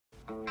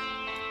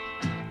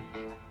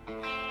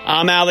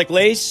I'm Alec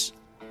Lace.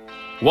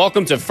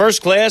 Welcome to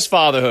First Class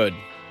Fatherhood.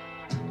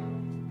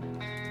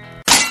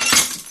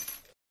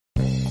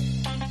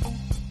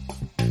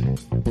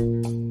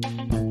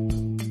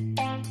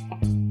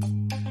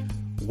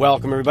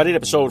 Welcome, everybody, to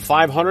episode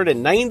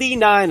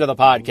 599 of the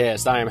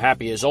podcast. I am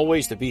happy, as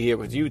always, to be here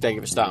with you. Thank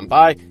you for stopping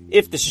by.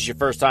 If this is your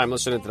first time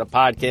listening to the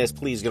podcast,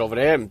 please get over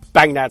there and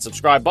bang that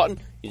subscribe button.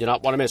 You do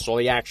not want to miss all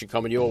the action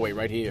coming your way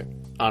right here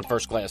on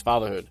First Class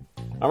Fatherhood.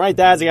 All right,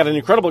 dads, I got an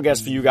incredible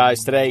guest for you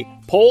guys today.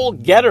 Paul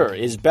Getter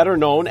is better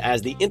known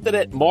as the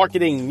Internet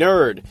Marketing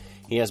Nerd.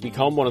 He has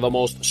become one of the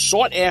most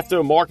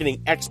sought-after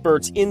marketing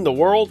experts in the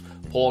world.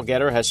 Paul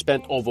Getter has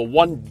spent over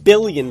 $1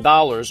 billion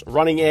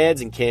running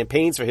ads and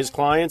campaigns for his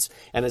clients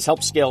and has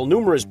helped scale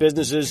numerous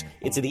businesses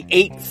into the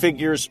 8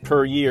 figures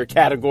per year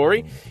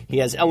category. He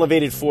has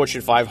elevated Fortune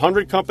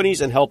 500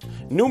 companies and helped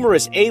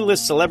numerous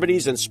A-list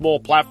celebrities and small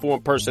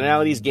platform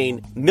personalities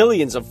gain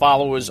millions of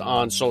followers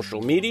on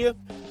social media.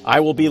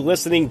 I will be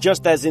listening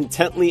just as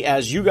intently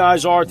as you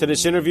guys are to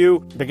this interview,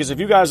 because if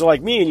you guys are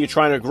like me and you're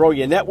trying to grow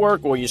your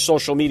network or your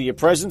social media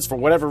presence for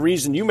whatever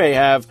reason you may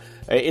have,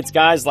 it's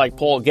guys like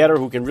Paul Getter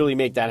who can really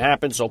make that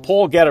happen. So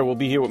Paul Getter will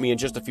be here with me in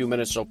just a few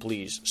minutes, so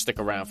please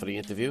stick around for the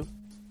interview.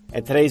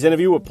 And today's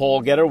interview with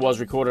Paul Getter was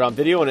recorded on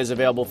video and is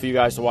available for you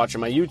guys to watch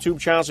on my YouTube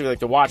channel. So if you'd like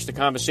to watch the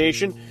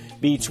conversation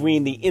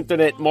between the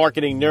Internet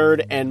Marketing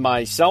Nerd and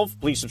myself,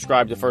 please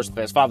subscribe to First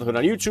Class Fatherhood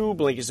on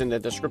YouTube. Link is in the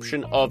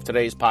description of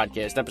today's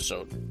podcast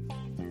episode.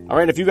 All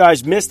right, if you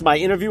guys missed my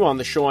interview on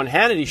the Sean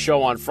Hannity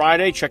Show on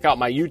Friday, check out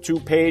my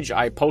YouTube page.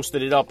 I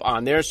posted it up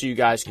on there so you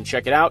guys can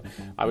check it out.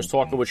 I was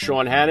talking with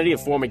Sean Hannity, a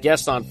former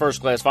guest on First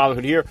Class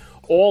Fatherhood here,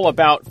 all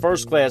about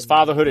first-class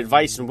fatherhood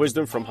advice and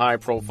wisdom from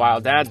high-profile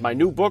dads. My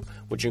new book,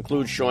 which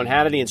includes Sean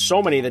Hannity and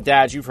so many of the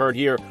dads you've heard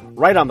here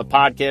right on the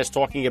podcast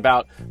talking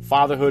about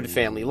fatherhood,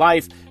 family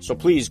life. So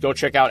please go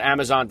check out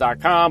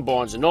Amazon.com,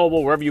 Barnes &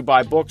 Noble, wherever you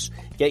buy books.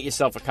 Get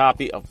yourself a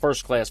copy of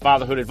First-Class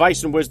Fatherhood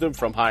Advice and Wisdom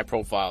from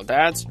High-Profile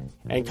Dads.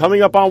 And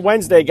coming up on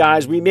Wednesday,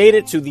 guys, we made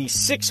it to the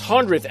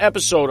 600th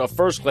episode of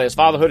First Class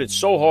Fatherhood. It's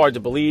so hard to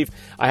believe.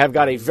 I have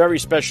got a very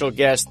special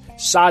guest.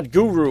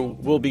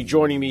 Sadhguru will be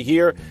joining me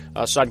here.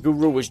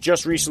 Sadhguru was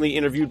just recently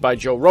interviewed by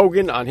Joe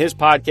Rogan on his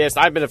podcast.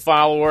 I've been a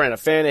follower and a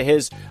fan of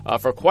his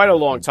for quite a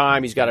long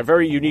time. He's got a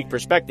very unique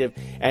perspective,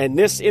 and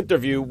this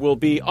interview will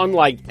be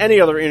unlike any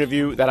other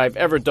interview that I've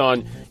ever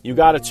done. You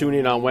got to tune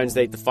in on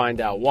Wednesday to find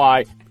out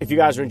why. If you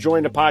guys are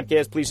enjoying the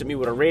podcast, please hit me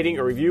with a rating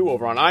or review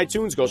over on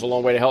iTunes. It goes a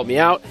long way to help me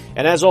out.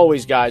 And as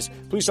always, guys,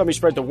 please help me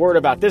spread the word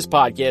about this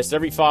podcast to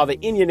every father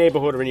in your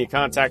neighborhood or in your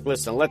contact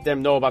list, and let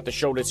them know about the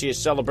show that's here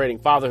celebrating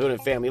fatherhood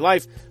and family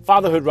life.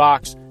 Fatherhood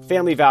rocks,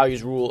 family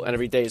values rule, and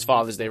every day is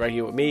Father's Day right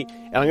here with me.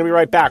 And I'm going to be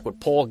right back with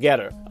Paul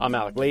Getter. I'm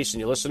Alec Lace, and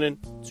you're listening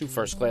to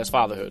First Class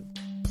Fatherhood.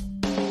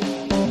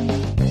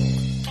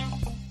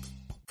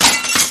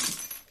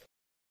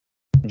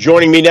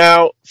 Joining me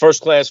now,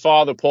 First Class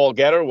Father Paul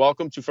Getter.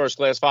 Welcome to First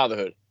Class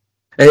Fatherhood.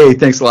 Hey,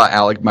 thanks a lot,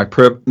 Alec. My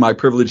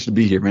privilege to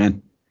be here,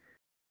 man.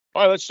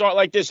 All right, let's start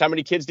like this. How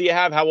many kids do you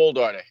have? How old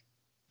are they?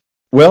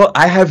 Well,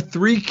 I have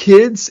 3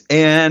 kids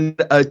and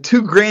 2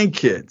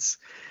 grandkids.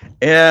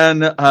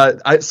 And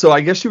so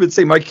I guess you would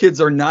say my kids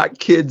are not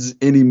kids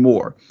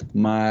anymore.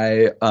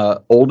 My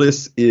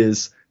oldest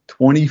is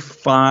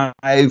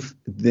 25,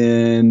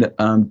 then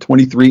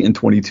 23 and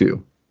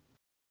 22.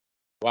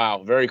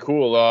 Wow, very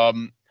cool.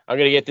 I'm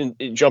going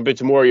to jump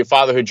into more of your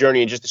fatherhood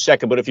journey in just a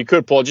second. But if you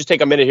could, Paul, just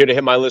take a minute here to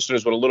hit my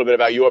listeners with a little bit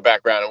about your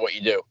background and what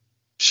you do.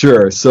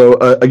 Sure. So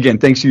again,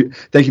 thank you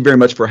very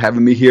much for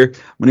having me here.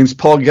 My name is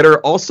Paul Getter,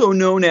 also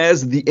known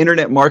as the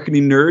Internet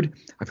Marketing Nerd.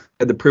 I've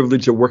had the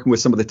privilege of working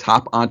with some of the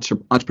top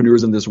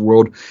entrepreneurs in this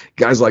world,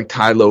 guys like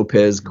Tai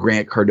Lopez,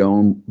 Grant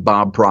Cardone,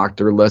 Bob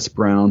Proctor, Les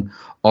Brown.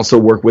 Also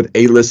work with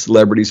A-list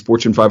celebrities,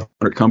 Fortune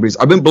 500 companies.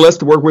 I've been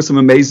blessed to work with some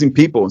amazing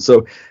people.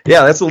 So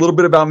yeah, that's a little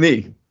bit about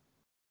me.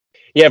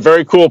 Yeah,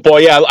 very cool, Paul.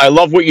 Yeah, I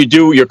love what you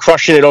do. You're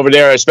crushing it over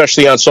there,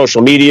 especially on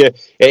social media.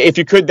 If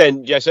you could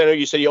then, yes, I know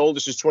you said your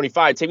oldest is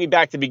 25. Take me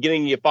back to the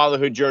beginning of your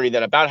fatherhood journey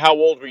then. About how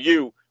old were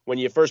you when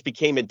you first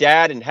became a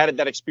dad, and how did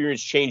that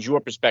experience change your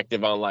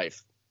perspective on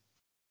life?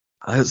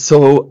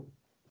 So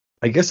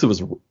I guess it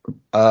was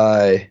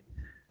I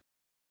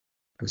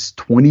was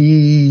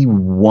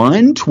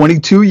 21,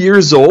 22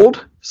 years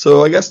old.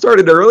 So I got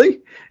started early.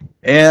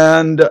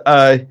 And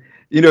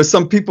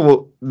some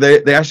people,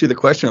 they ask you the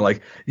question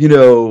like,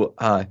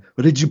 well,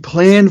 did you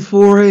plan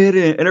for it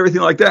and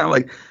everything like that? I'm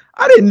like,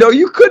 I didn't know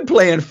you could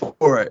plan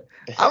for it.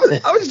 I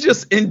was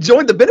just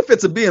enjoying the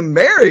benefits of being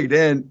married,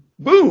 and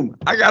boom,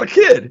 I got a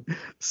kid.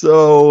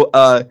 So,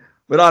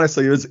 but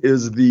honestly, it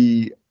was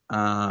the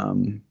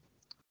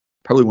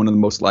probably one of the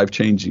most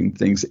life-changing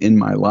things in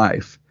my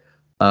life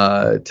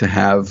to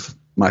have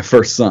my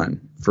first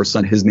son.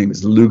 His name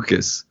is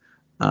Lucas.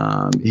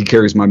 He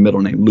carries my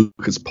middle name,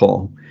 Lucas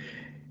Paul.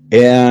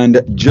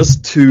 And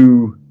just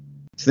to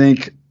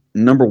think,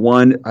 number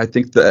one, I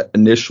think the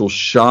initial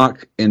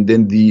shock and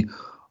then the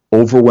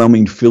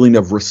overwhelming feeling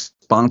of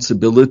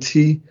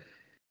responsibility.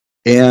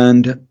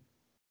 And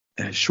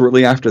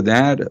shortly after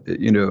that,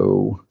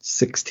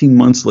 16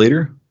 months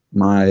later,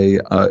 my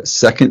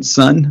second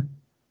son,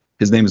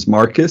 his name is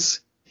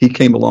Marcus. He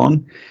came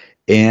along,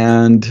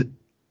 and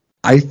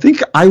I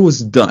think I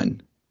was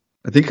done.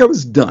 I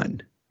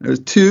was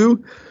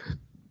 2,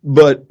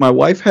 but my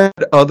wife had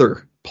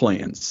other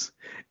plans,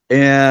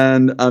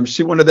 and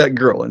she wanted that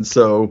girl. And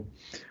so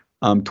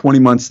 20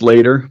 months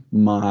later,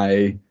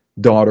 my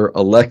daughter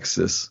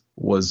Alexis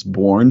was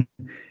born.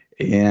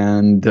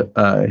 And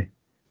I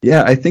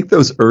think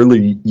those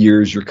early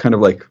years, you're kind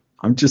of like,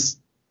 I'm just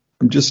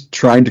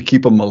trying to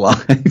keep them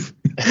alive.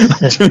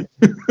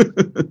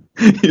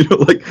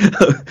 Like,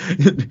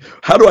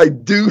 how do I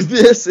do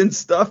this and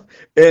stuff?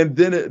 And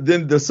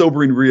then the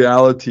sobering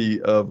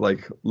reality of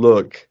like,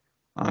 look,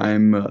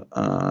 I'm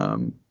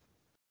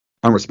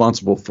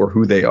responsible for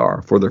who they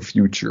are, for their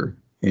future.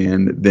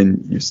 And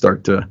then you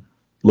start to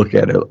look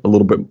at it a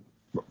little bit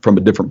from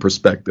a different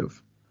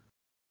perspective.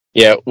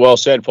 Yeah, well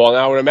said, Paul.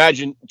 Now, I would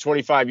imagine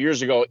 25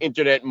 years ago,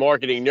 internet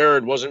marketing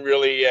nerd wasn't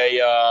really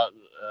a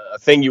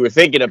thing you were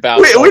thinking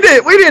about. We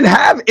didn't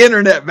have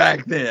internet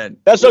back then.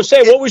 That's what I'm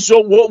saying.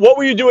 What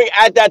were you doing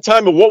at that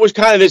time, and what was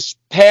kind of this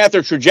path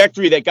or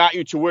trajectory that got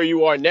you to where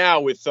you are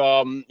now? With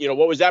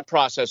what was that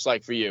process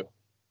like for you?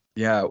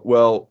 Yeah,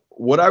 well,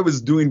 what I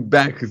was doing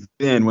back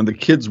then when the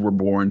kids were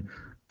born,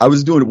 I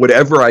was doing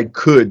whatever I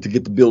could to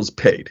get the bills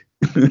paid.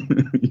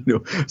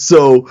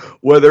 So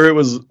whether it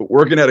was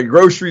working at a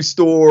grocery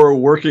store,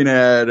 working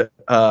at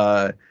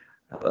I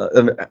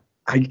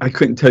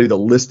couldn't tell you the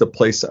list of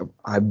places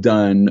I've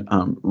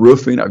done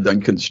roofing, I've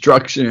done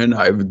construction,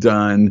 I've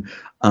done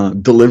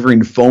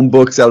delivering phone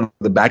books out of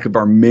the back of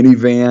our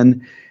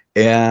minivan,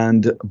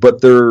 but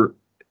they're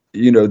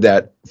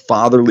that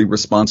fatherly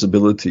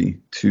responsibility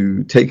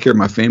to take care of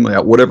my family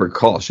at whatever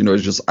cost.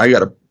 It's just I've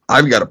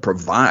got to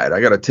provide, I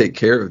got to take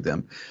care of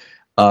them.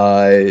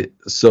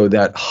 So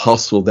that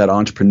hustle, that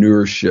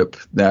entrepreneurship,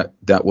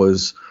 that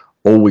was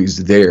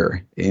always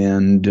there.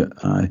 And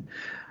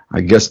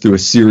I guess through a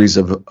series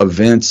of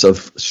events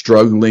of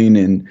struggling,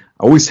 and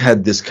I always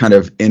had this kind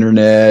of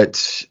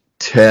internet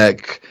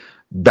tech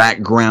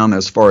background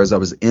as far as I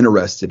was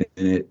interested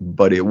in it,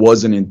 but it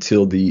wasn't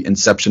until the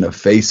inception of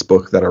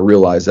Facebook that I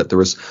realized that there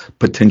was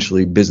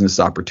potentially business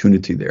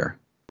opportunity there.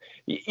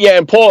 Yeah,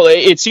 and Paul,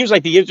 it seems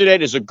like the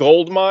internet is a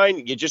gold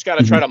mine. You just got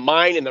to try to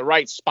mine in the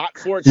right spot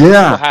for it. Some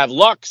people have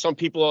luck. Some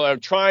people are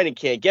trying and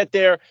can't get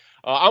there.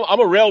 I'm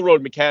a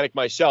railroad mechanic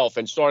myself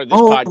and started this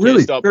podcast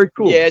really? up. Very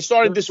cool. Yeah, I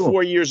started this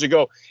 4 years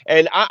ago.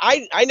 And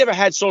I never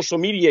had social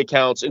media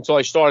accounts until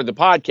I started the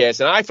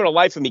podcast. And I, for the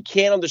life of me,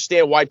 can't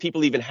understand why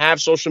people even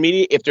have social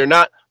media if they're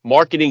not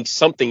marketing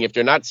something, if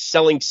they're not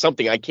selling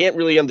something. I can't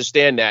really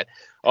understand that.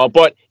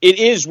 But it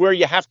is where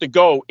you have to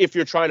go if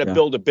you're trying to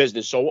build a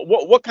business. So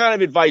what kind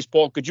of advice,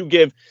 Paul, could you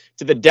give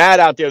to the dad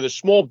out there, the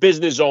small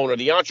business owner,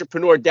 the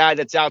entrepreneur dad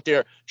that's out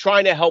there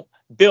trying to help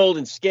build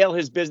and scale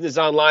his business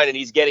online, and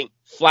he's getting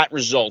flat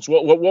results?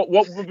 What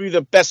would be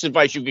the best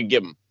advice you could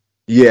give him?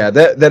 Yeah,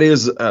 that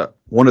is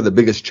one of the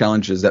biggest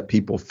challenges that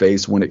people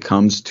face when it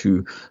comes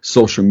to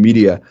social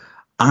media.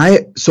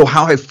 So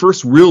how I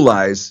first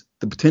realized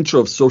the potential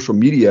of social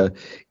media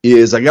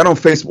is I got on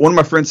Facebook. One of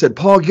my friends said,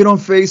 Paul, get on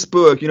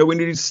Facebook. We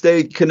need to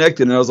stay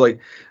connected. And I was like,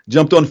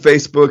 jumped on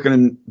Facebook.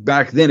 And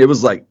back then it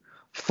was like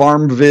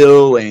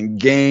Farmville and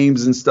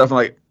games and stuff. I'm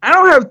like, I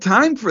don't have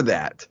time for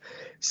that.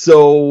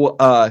 So,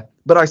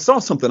 but I saw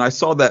something. I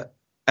saw that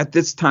at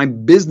this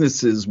time,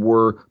 businesses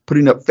were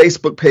putting up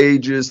Facebook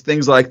pages,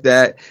 things like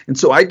that. And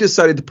so I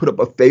decided to put up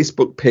a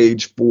Facebook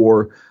page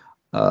for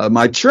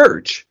my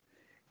church.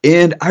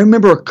 And I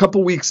remember a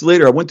couple weeks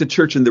later, I went to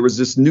church and there was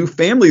this new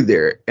family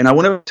there. And I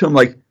went up to them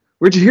like,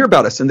 where'd you hear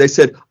about us? And they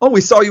said, oh,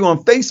 we saw you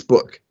on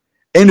Facebook.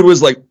 And it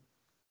was like,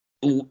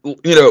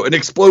 an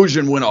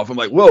explosion went off. I'm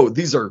like, whoa,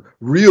 these are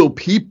real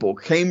people,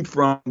 came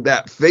from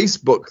that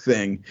Facebook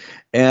thing.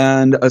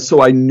 And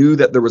so I knew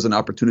that there was an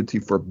opportunity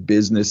for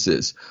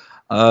businesses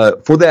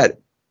for that,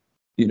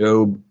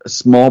 a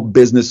small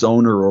business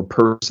owner or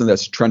person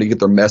that's trying to get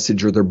their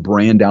message or their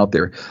brand out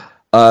there.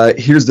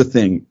 Here's the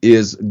thing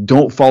is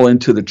don't fall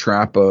into the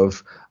trap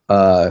of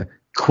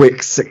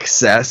quick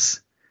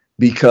success,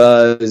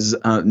 because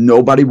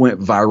nobody went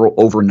viral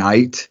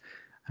overnight.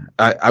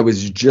 I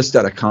was just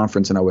at a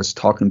conference and I was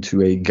talking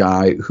to a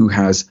guy who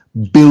has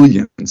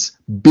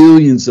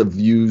billions of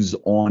views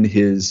on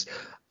his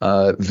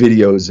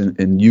videos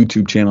and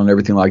YouTube channel and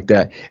everything like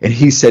that. And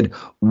he said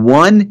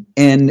 1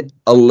 in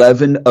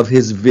 11 of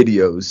his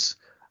videos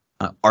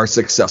are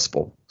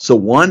successful. So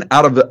 1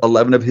 out of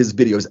 11 of his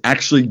videos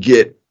actually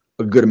get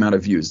a good amount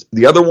of views.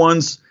 The other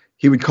ones,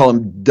 he would call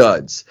them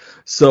duds.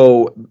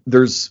 So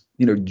there's,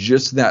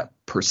 just that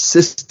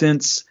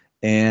persistence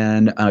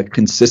and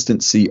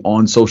consistency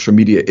on social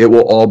media. It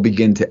will all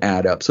begin to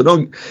add up. So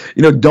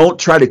don't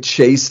try to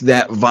chase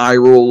that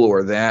viral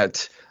or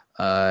that,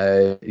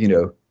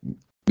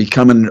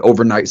 becoming an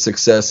overnight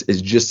success.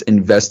 Is just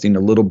investing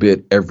a little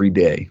bit every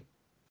day.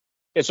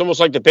 It's almost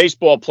like the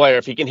baseball player.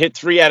 If he can hit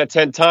 3 out of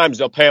 10 times,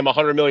 they'll pay him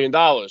 $100 million.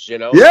 You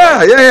know.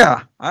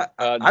 Yeah.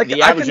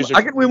 The averages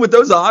I can win with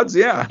those odds.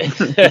 Yeah.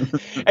 And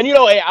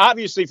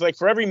obviously,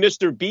 for every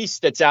Mr.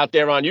 Beast that's out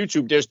there on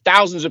YouTube, there's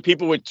thousands of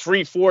people with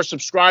 3-4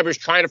 subscribers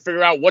trying to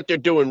figure out what they're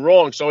doing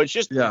wrong. So it's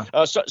just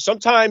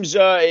sometimes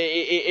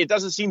it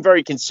doesn't seem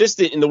very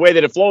consistent in the way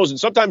that it flows. And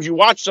sometimes you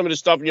watch some of this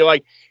stuff and you're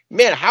like,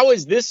 man, how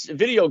is this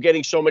video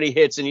getting so many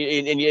hits?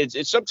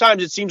 And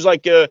sometimes it seems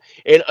like an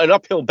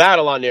uphill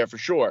battle on there for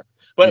sure.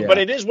 But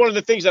it is one of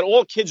the things that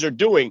all kids are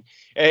doing.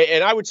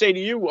 And I would say to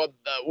you,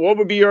 what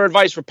would be your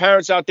advice for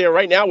parents out there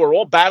right now? We're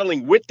all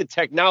battling with the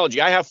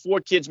technology. I have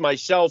 4 kids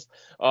myself.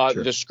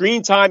 Sure. The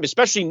screen time,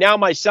 especially now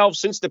myself,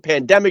 since the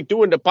pandemic,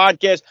 doing the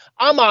podcast,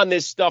 I'm on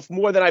this stuff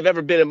more than I've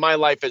ever been in my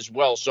life as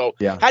well. So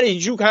how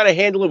did you kind of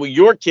handle it with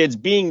your kids,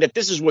 being that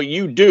this is what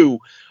you do,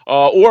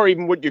 or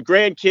even with your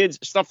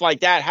grandkids, stuff like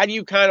that? How do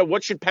you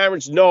what should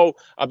parents know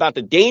about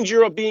the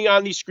danger of being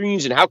on these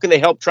screens, and how can they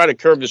help try to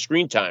curb the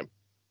screen time?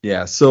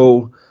 Yeah.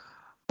 So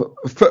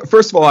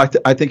first of all,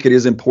 I think it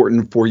is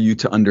important for you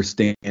to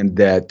understand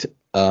that,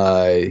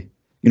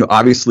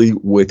 obviously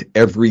with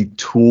every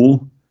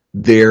tool,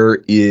 there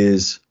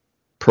is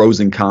pros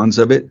and cons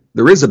of it.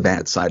 There is a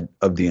bad side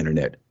of the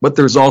internet, but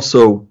there's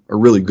also a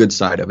really good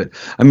side of it.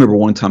 I remember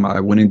one time I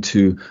went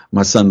into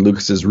my son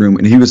Lucas's room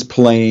and he was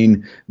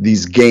playing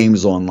these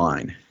games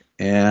online.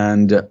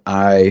 And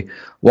I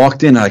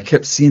walked in and I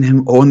kept seeing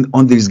him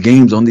on these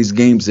games.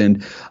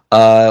 And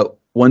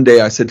one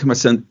day I said to my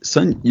son,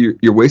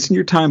 you're wasting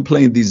your time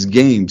playing these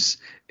games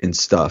and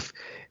stuff.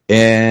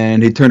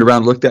 And he turned around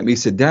and looked at me and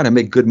said, Dad, I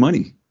make good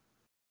money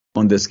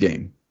on this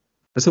game.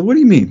 I said, what do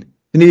you mean?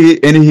 And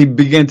he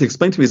began to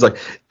explain to me, he's like,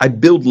 I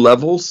build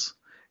levels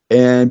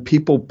and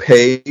people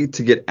pay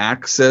to get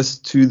access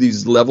to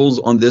these levels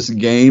on this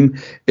game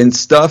and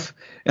stuff.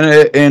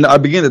 And I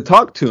began to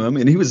talk to him,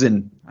 and he was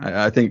in,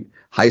 I think,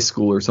 high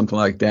school or something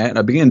like that. And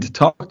I began to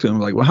talk to him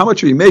like, well, how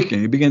much are you making?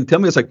 And he began to tell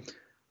me, it's like,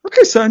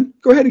 okay, son,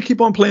 go ahead and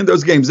keep on playing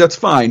those games. That's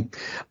fine.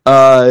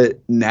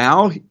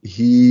 Now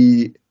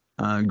he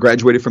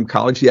graduated from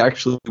college. He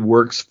actually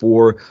works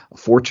for a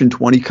Fortune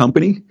 20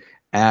 company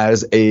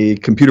as a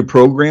computer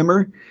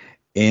programmer,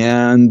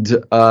 and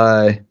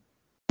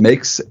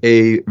makes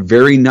a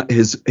very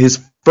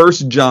his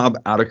first job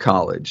out of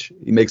college.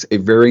 He makes a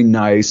very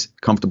nice,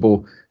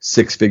 comfortable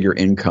 6-figure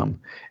income.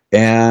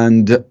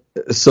 And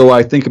so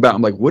I think about,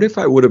 I'm like, what if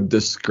I would have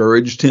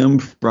discouraged him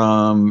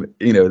from,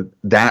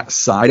 that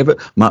side of it?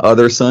 My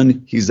other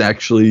son, he's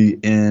actually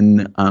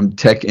in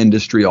tech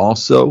industry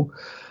also.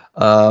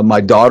 My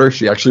daughter,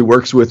 she actually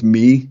works with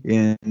me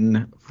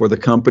for the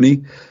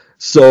company.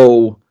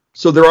 So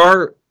there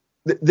are,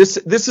 this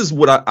is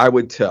what I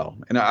would tell.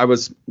 And I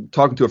was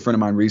talking to a friend of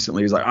mine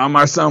recently. He's like, oh,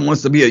 my son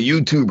wants to be a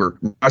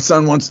YouTuber. My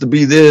son wants to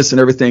be this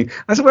and everything.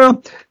 I said,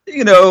 well,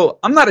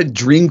 I'm not a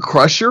dream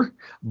crusher.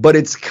 But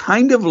it's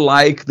kind of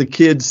like the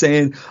kid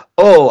saying,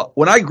 oh,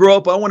 when I grow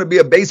up, I want to be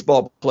a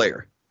baseball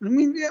player. I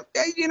mean,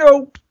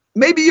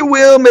 maybe you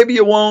will, maybe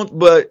you won't.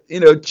 But,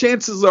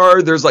 chances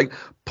are there's like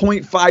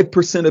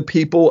 0.5% of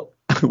people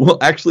will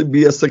actually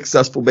be a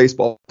successful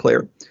baseball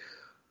player,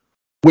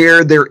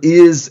 where there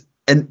is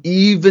an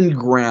even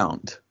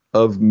ground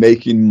of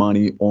making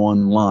money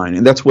online.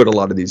 And that's what a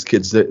lot of these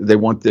kids, they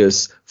want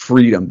this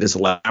freedom, this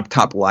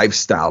laptop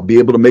lifestyle, be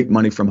able to make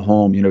money from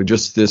home,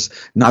 just this,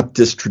 not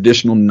this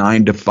traditional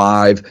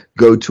 9-to-5,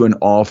 go to an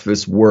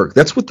office work.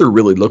 That's what they're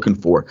really looking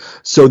for.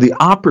 So the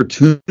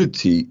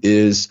opportunity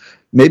is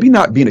maybe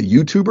not being a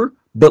YouTuber,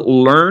 but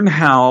learn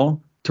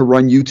how to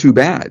run YouTube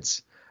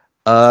ads.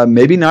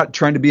 Maybe not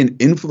trying to be an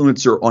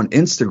influencer on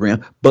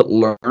Instagram, but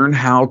learn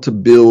how to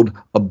build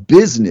a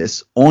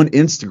business on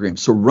Instagram.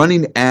 So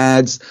running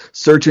ads,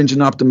 search engine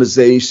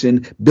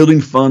optimization, building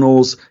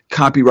funnels,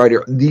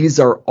 copywriter, these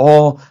are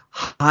all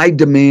high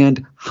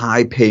demand,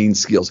 high paying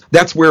skills.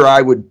 That's where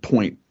I would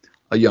point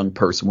a young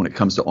person when it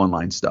comes to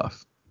online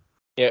stuff.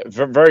 Yeah,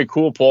 very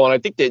cool, Paul. And I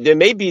think that there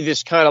may be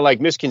this kind of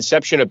like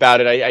misconception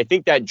about it. I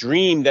think that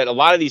dream that a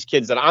lot of these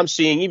kids that I'm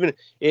seeing, even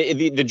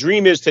the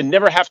dream is to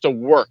never have to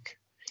work.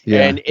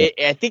 Yeah. And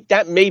I think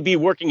that may be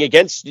working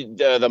against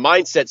the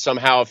mindset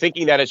somehow,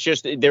 thinking that it's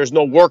just there's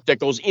no work that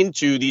goes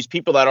into these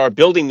people that are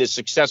building this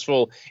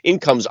successful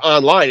incomes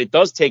online. It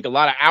does take a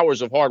lot of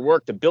hours of hard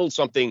work to build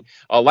something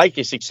like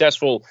a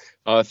successful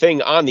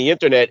thing on the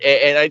internet.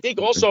 And I think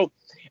also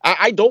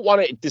I don't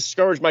want to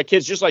discourage my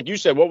kids. Just like you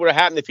said, what would have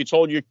happened if you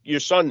told your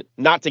son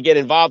not to get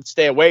involved,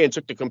 stay away, and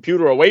took the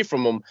computer away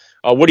from him?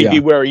 Would he be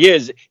where he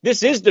is?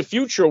 This is the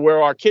future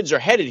where our kids are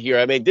headed here.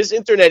 I mean, this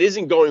internet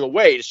isn't going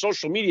away. The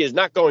social media is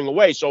not going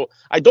away. So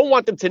I don't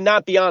want them to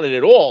not be on it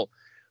at all,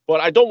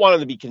 but I don't want them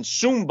to be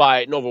consumed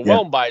by it and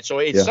overwhelmed by it. So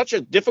it's such a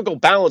difficult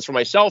balance for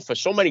myself, for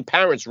so many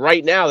parents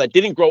right now that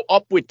didn't grow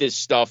up with this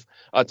stuff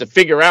to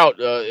figure out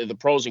the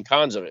pros and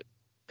cons of it.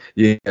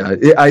 Yeah,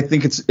 I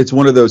think it's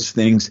one of those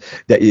things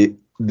that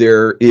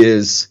there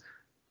is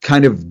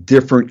kind of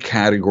different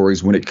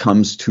categories when it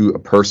comes to a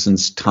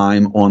person's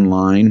time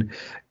online.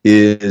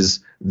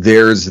 There's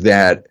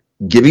that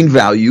giving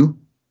value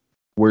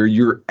where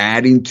you're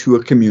adding to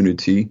a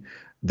community,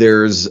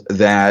 There's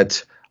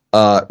that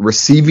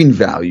receiving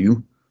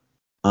value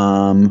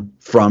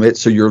from it.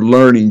 So you're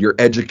learning, you're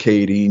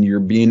educating, you're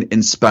being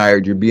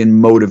inspired, you're being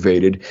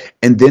motivated.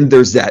 And then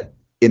there's that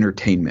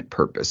entertainment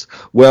purpose.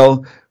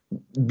 Well,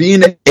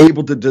 being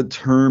able to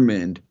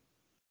determine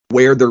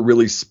where they're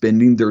really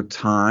spending their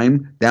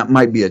time, that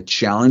might be a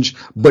challenge.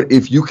 But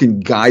if you can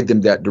guide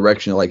them that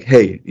direction, like,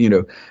 hey,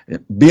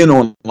 being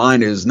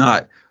online is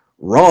not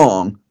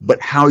wrong,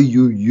 but how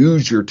you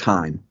use your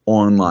time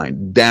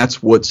online,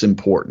 that's what's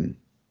important.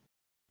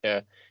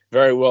 Yeah,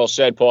 very well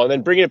said, Paul. And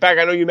then bringing it back,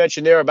 I know you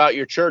mentioned there about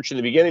your church in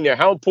the beginning there.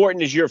 How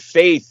important is your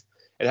faith,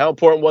 and how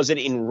important was it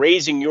in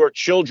raising your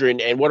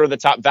children, and what are the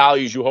top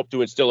values you hope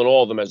to instill in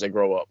all of them as they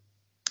grow up?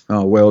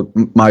 Oh, well,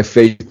 my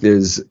faith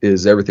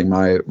is everything.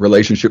 My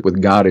relationship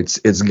with God,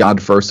 it's God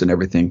first and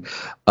everything.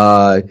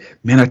 Man,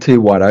 I tell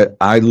you what,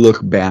 I look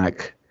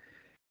back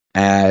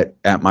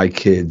at my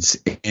kids,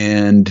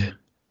 and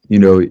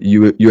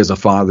you as a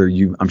father,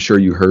 I'm sure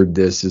you heard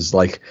this, is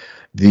like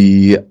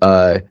the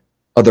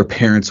other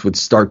parents would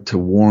start to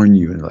warn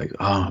you, and like,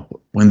 oh,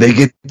 when they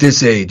get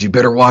this age, you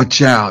better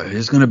watch out.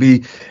 It's gonna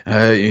be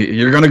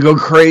you're gonna go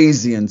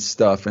crazy and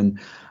stuff. And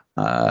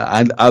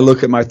I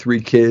look at my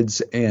 3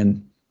 kids,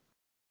 and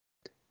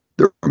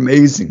they're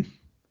amazing.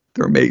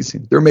 They're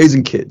amazing. They're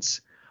amazing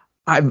kids.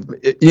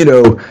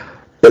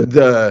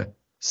 The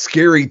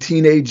scary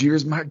teenage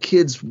years, my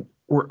kids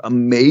were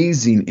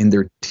amazing in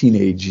their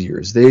teenage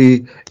years.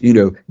 They,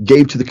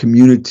 gave to the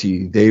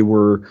community. They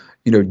were,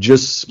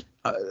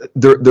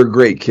 they're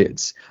great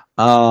kids.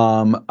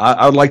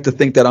 I would like to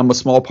think that I'm a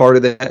small part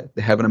of that.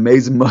 They have an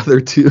amazing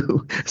mother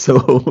too.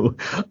 So,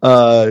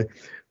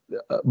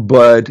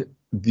 but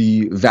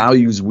the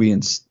values we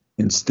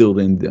instilled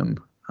in them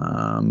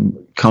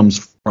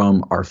comes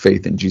from our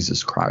faith in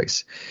Jesus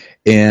Christ.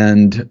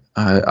 And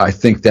I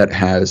think that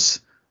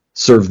has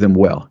served them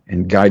well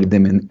and guided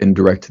them and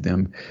directed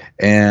them.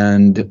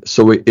 And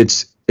so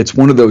it's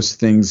one of those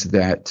things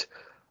that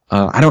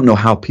I don't know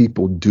how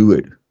people do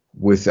it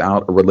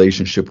without a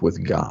relationship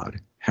with God.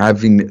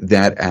 Having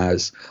that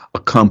as a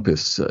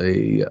compass,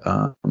 a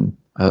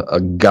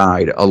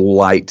guide, a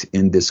light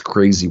in this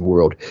crazy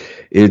world,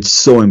 it's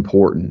so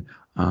important.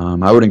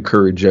 I would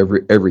encourage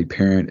every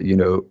parent,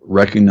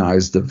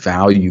 recognize the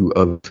value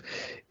of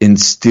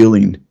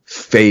instilling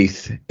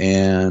faith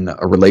and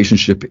a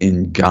relationship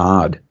in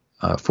God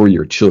for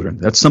your children.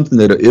 That's something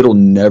that it'll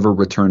never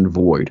return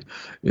void.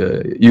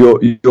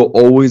 You'll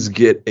always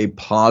get a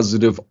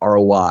positive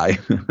ROI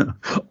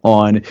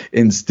on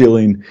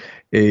instilling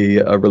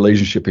a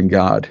relationship in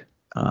God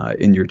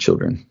in your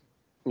children.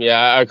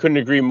 Yeah, I couldn't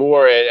agree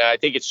more. And I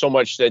think it's so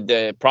much that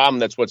the problem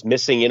that's what's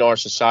missing in our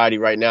society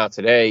right now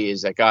today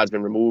is that God's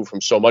been removed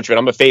from so much of it.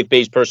 I'm a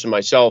faith-based person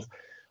myself.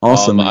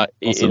 Awesome.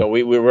 Awesome.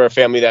 We're a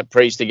family that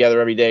prays together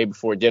every day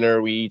before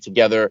dinner. We eat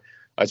together.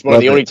 It's one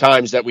of the only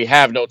times that we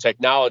have no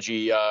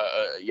technology,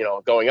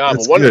 going on.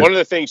 But one of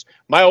the things,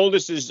 my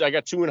oldest I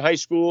got 2 in high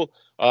school.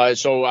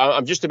 So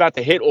I'm just about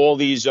to hit all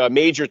these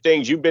major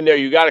things. You've been there.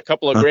 You got a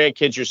couple of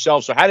grandkids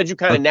yourself. So how did you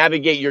kind of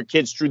navigate your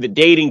kids through the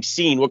dating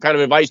scene? What kind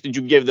of advice did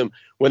you give them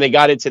when they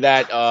got into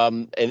that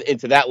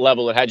into that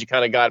level, and how'd you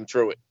kind of guide them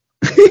through it?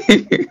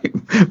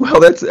 Well,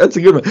 that's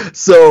a good one.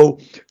 So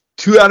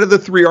 2 out of the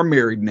 3 are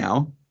married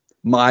now.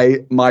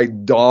 My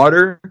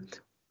daughter,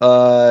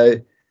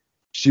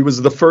 she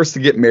was the first to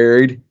get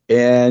married,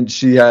 and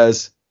she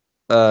has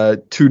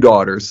 2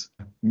 daughters,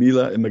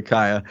 Mila and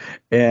Micaiah,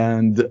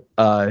 and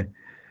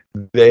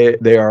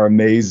they are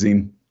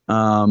amazing.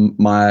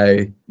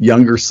 My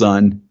younger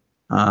son,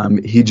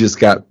 he just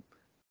got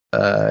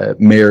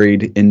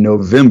married in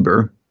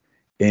November,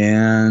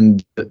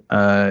 and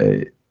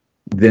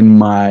then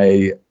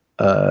my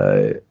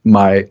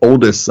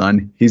oldest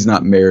son, he's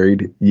not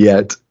married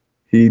yet.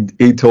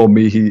 He told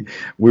me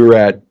we were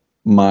at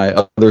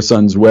my other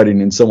son's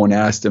wedding, and someone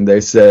asked him, they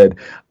said,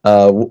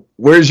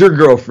 where's your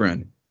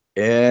girlfriend?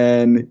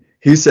 And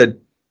he said,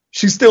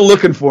 she's still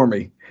looking for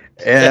me.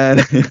 And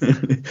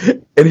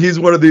and he's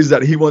one of these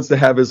that he wants to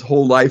have his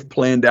whole life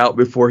planned out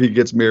before he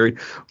gets married.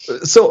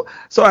 So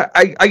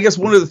I guess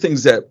one of the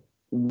things that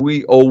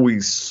we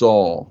always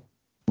saw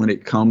when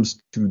it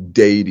comes to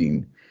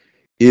dating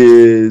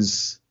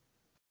is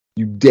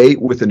you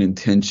date with an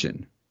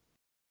intention.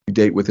 You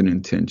date with an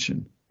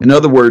intention. In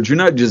other words, you're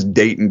not just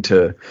dating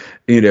to,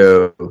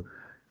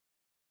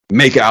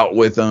 make out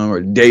with them,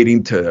 or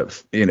dating to,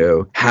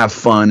 have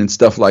fun and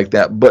stuff like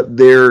that. But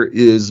there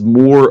is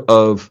more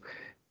of,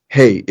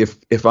 hey,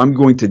 if I'm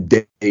going to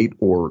date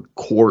or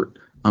court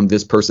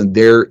this person,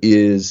 there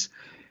is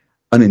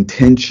an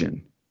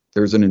intention.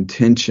 There's an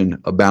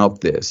intention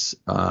about this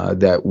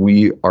that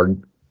we are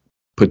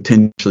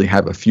potentially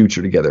have a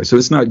future together. So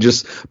it's not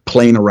just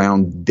playing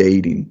around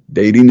dating.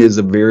 Dating is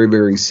a very,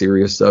 very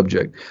serious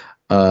subject.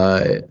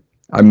 I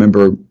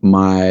remember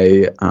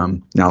my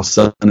now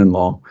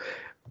son-in-law.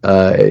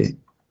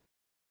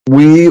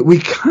 We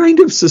kind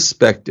of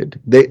suspected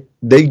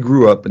they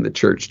grew up in the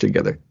church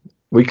together.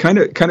 We kind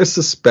of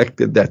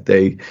suspected that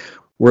they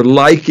were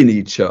liking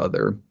each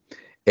other,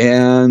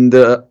 and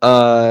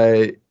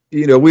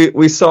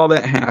we saw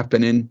that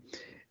happening,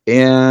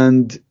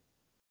 and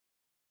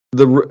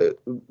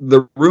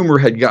the rumor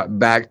had got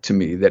back to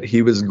me that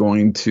he was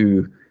going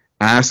to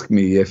ask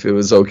me if it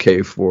was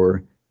okay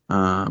for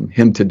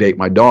him to date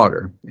my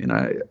daughter. And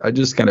I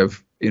just kind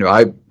of,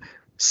 I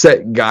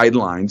set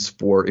guidelines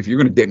for, if you're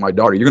going to date my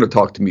daughter, you're going to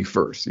talk to me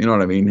first. You know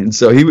what I mean? And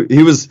so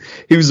he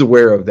was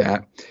aware of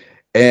that.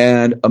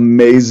 And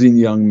amazing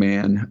young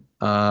man,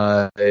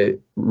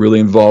 really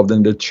involved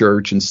in the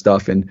church and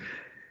stuff. And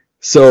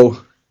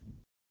so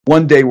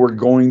one day we're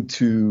going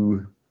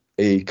to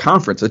a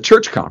conference, a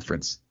church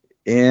conference.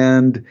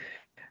 And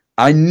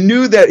I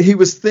knew that he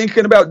was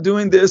thinking about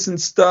doing this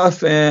and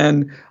stuff.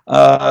 And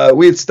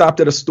we had stopped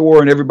at a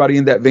store, and everybody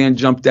in that van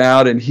jumped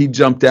out, and he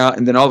jumped out.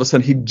 And then all of a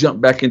sudden he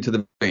jumped back into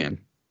the van,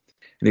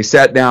 and he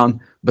sat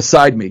down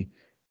beside me,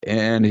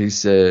 and he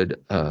said,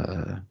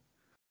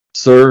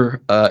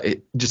 sir,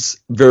 just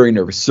very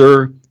nervous,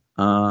 sir.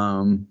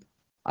 I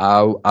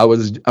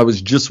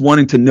was just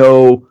wanting to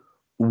know,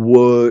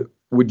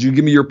 would you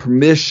give me your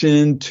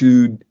permission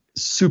to,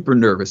 super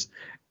nervous,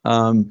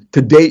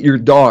 to date your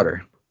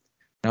daughter?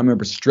 I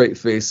remember straight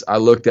face. I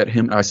looked at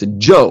him and I said,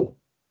 Joe,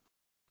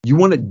 you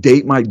want to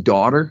date my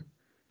daughter?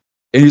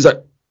 And he's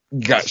like,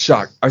 got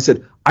shocked. I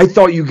said, I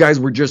thought you guys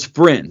were just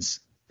friends.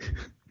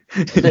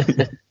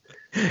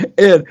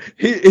 And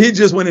he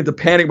just went into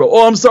panic mode.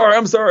 Oh, I'm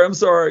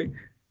sorry.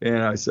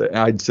 And I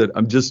said,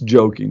 I'm just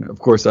joking. Of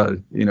course,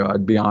 I'd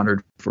be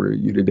honored for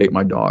you to date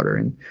my daughter.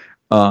 And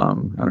I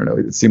don't know,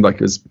 it seemed like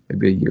it was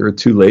maybe a year or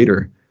two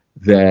later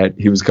that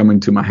he was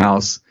coming to my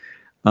house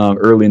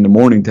early in the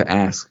morning to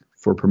ask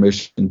for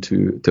permission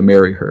to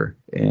marry her.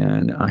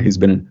 And he's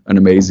been an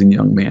amazing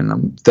young man.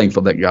 I'm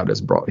thankful that God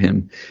has brought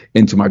him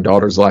into my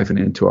daughter's life and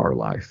into our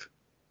life.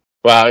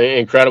 Wow,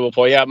 incredible,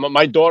 Paul. Yeah,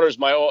 my daughter's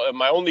my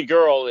only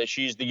girl, and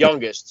she's the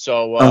youngest.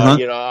 So, I'm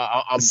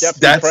definitely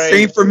That's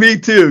praying.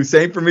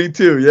 Same for me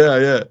too.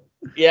 Yeah.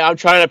 Yeah, I'm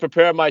trying to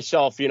prepare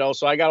myself,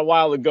 so I got a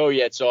while to go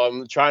yet. So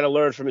I'm trying to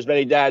learn from as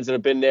many dads that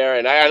have been there.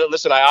 And I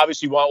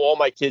obviously want all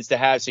my kids to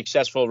have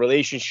successful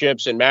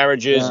relationships and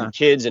marriages and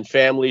kids and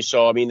families.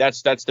 So, I mean,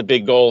 that's the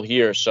big goal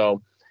here.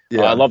 So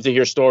I'd love to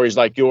hear stories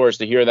like yours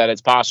to hear that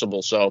it's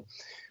possible. So,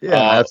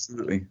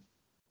 absolutely.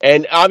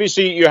 And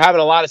obviously you're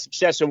having a lot of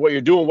success in what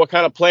you're doing. What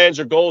kind of plans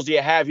or goals do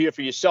you have here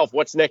for yourself?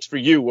 What's next for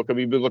you? What can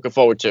we be looking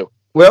forward to?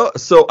 Well,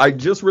 so I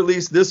just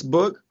released this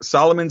book,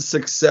 Solomon's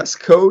Success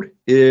Code.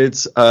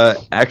 It's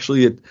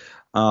actually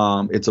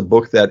it's a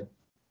book that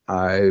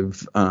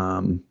I've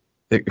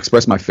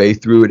expressed my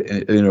faith through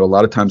it. And, a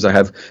lot of times I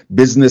have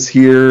business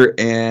here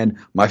and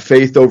my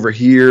faith over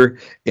here.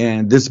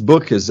 And this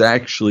book is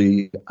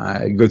actually,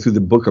 I go through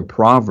the book of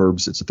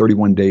Proverbs. It's a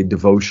 31-day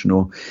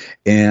devotional,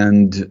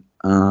 and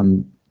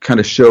kind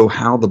of show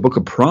how the book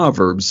of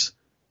Proverbs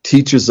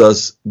teaches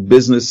us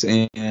business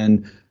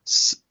and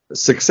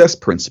success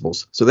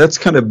principles. So that's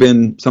kind of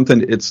been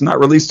something. It's not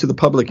released to the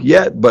public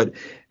yet, but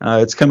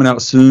it's coming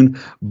out soon.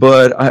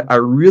 But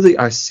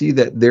I see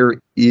that there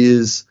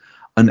is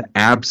an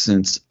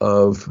absence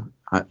of,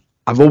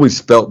 I've always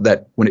felt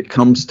that when it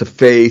comes to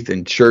faith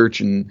and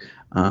church, and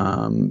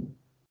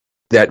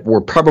that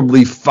we're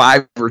probably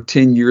 5 or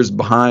 10 years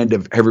behind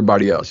of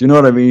everybody else. You know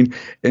what I mean?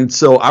 And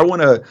so I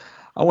want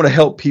to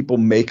help people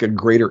make a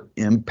greater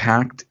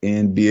impact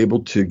and be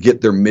able to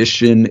get their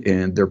mission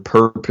and their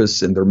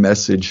purpose and their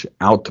message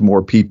out to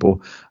more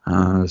people.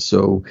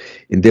 So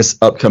in this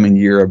upcoming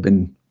year, I've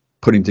been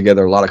putting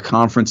together a lot of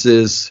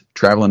conferences,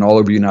 traveling all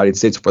over the United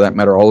States, for that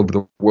matter, all over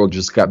the world.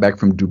 Just got back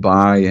from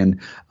Dubai,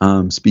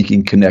 and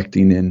speaking,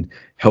 connecting, and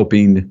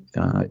helping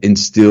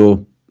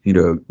instill,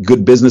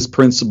 good business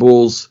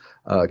principles,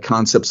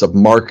 concepts of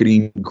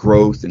marketing,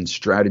 growth, and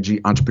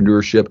strategy,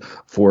 entrepreneurship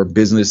for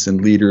business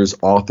and leaders,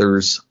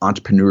 authors,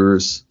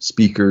 entrepreneurs,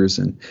 speakers,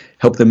 and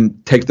help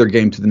them take their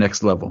game to the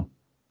next level.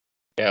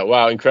 Yeah,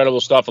 wow, incredible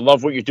stuff. I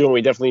love what you're doing.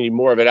 We definitely need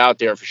more of it out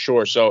there for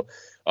sure. So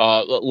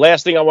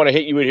last thing I want to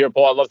hit you with here,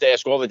 Paul, I'd love to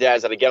ask all the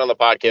dads that I get on the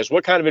podcast,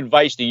 what kind of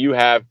advice do you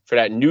have for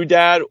that new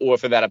dad or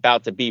for that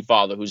about-to-be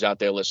father who's out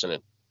there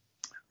listening?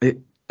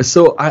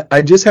 So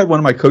I just had one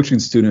of my coaching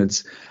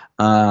students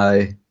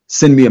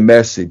send me a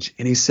message,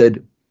 and he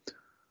said,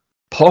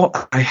 Paul,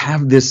 I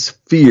have this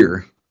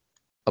fear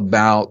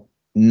about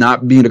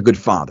not being a good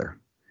father.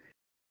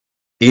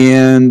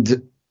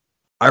 And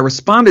I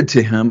responded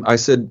to him. I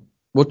said,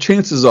 well,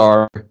 chances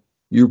are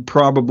you're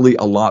probably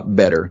a lot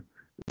better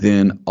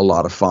than a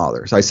lot of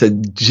fathers. I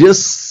said,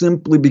 just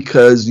simply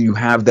because you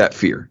have that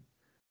fear,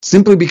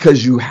 simply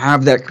because you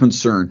have that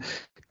concern,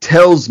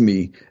 tells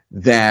me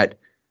that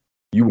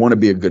you want to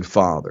be a good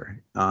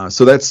father.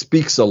 So that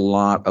speaks a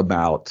lot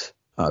about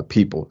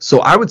people. So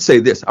I would say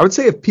this. I would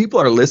say if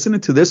people are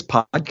listening to this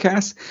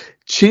podcast,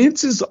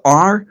 chances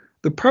are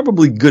they're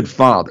probably good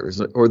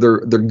fathers, or they're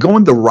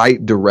going the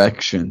right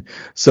direction.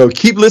 So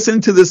keep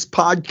listening to this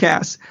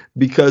podcast,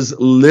 because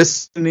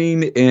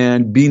listening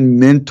and being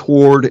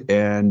mentored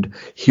and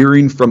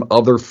hearing from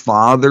other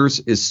fathers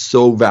is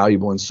so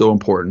valuable and so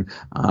important.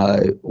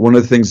 One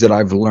of the things that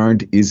I've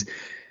learned is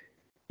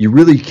you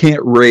really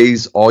can't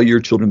raise all your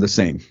children the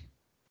same.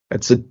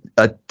 It's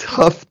a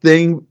tough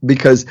thing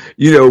because,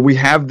 we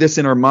have this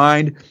in our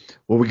mind.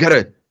 Well, we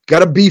gotta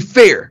be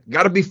fair.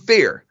 Gotta be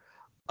fair.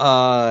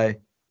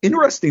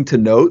 Interesting to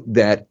note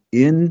that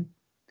in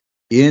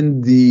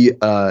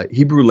the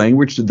Hebrew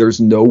language, there's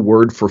no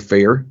word for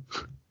fair.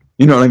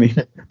 You know what I mean?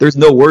 There's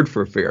no word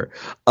for fair.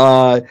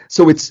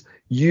 So it's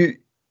you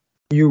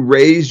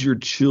raise your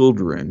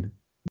children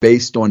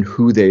based on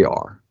who they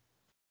are.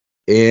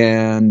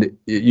 And,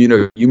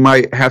 you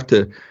might have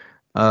to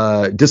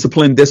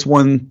discipline this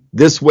one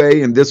this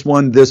way and this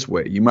one this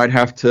way. You might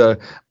have to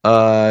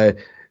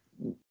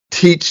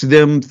teach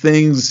them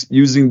things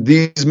using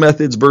these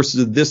methods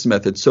versus this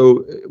method.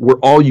 So we're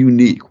all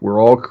unique.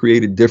 We're all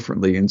created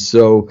differently. And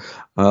so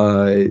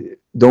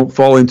don't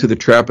fall into the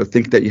trap of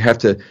thinking that you have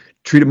to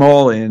treat them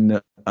all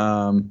and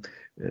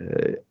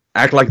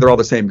act like they're all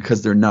the same,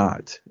 because they're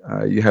not.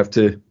 You have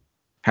to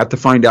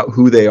find out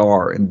who they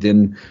are and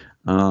then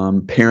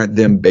parent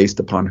them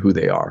based upon who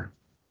they are.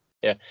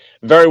 Yeah,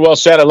 very well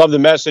said. I love the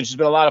message. It's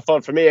been a lot of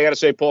fun for me. I got to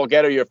say, Paul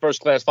Getter, you're a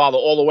first-class father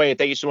all the way, and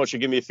thank you so much for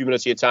giving me a few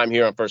minutes of your time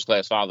here on First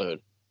Class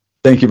Fatherhood.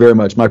 Thank you very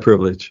much. My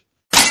privilege.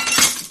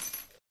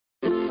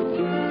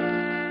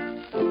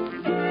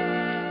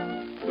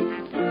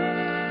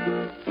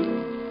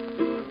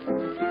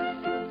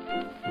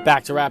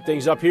 Back to wrap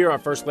things up here on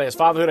First Class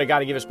Fatherhood. I got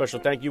to give a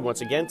special thank you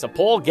once again to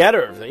Paul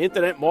Getter, the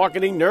internet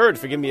marketing nerd,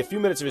 for giving me a few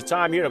minutes of his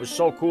time here. That was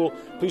so cool.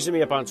 Please hit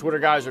me up on Twitter,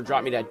 guys, or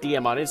drop me that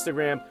DM on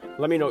Instagram.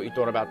 Let me know what you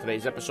thought about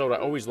today's episode. I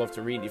always love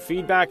to read your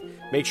feedback.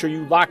 Make sure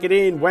you lock it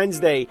in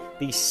Wednesday,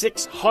 the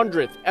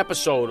 600th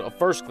episode of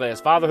First Class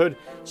Fatherhood.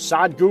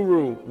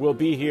 Sadhguru will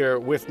be here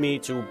with me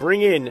to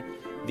bring in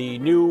the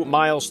new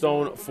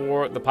milestone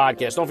for the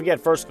podcast. Don't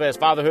forget, First Class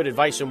Fatherhood,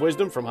 Advice and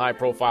Wisdom from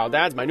High-Profile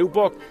Dads. My new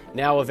book,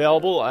 now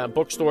available at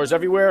bookstores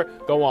everywhere.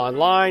 Go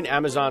online,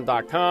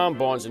 Amazon.com,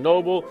 Barnes &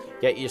 Noble.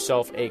 Get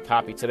yourself a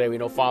copy today. We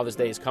know Father's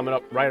Day is coming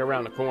up right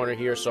around the corner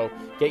here, so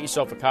get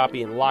yourself a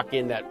copy and lock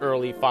in that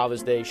early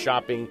Father's Day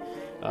shopping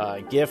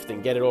gift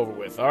and get it over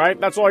with. All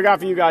right, that's all I got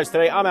for you guys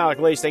today. I'm Alec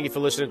Lace. Thank you for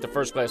listening to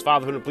First Class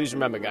Fatherhood. And please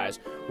remember, guys,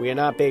 we are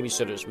not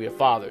babysitters. We are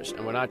fathers.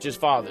 And we're not just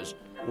fathers.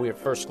 We are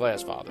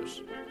first-class fathers.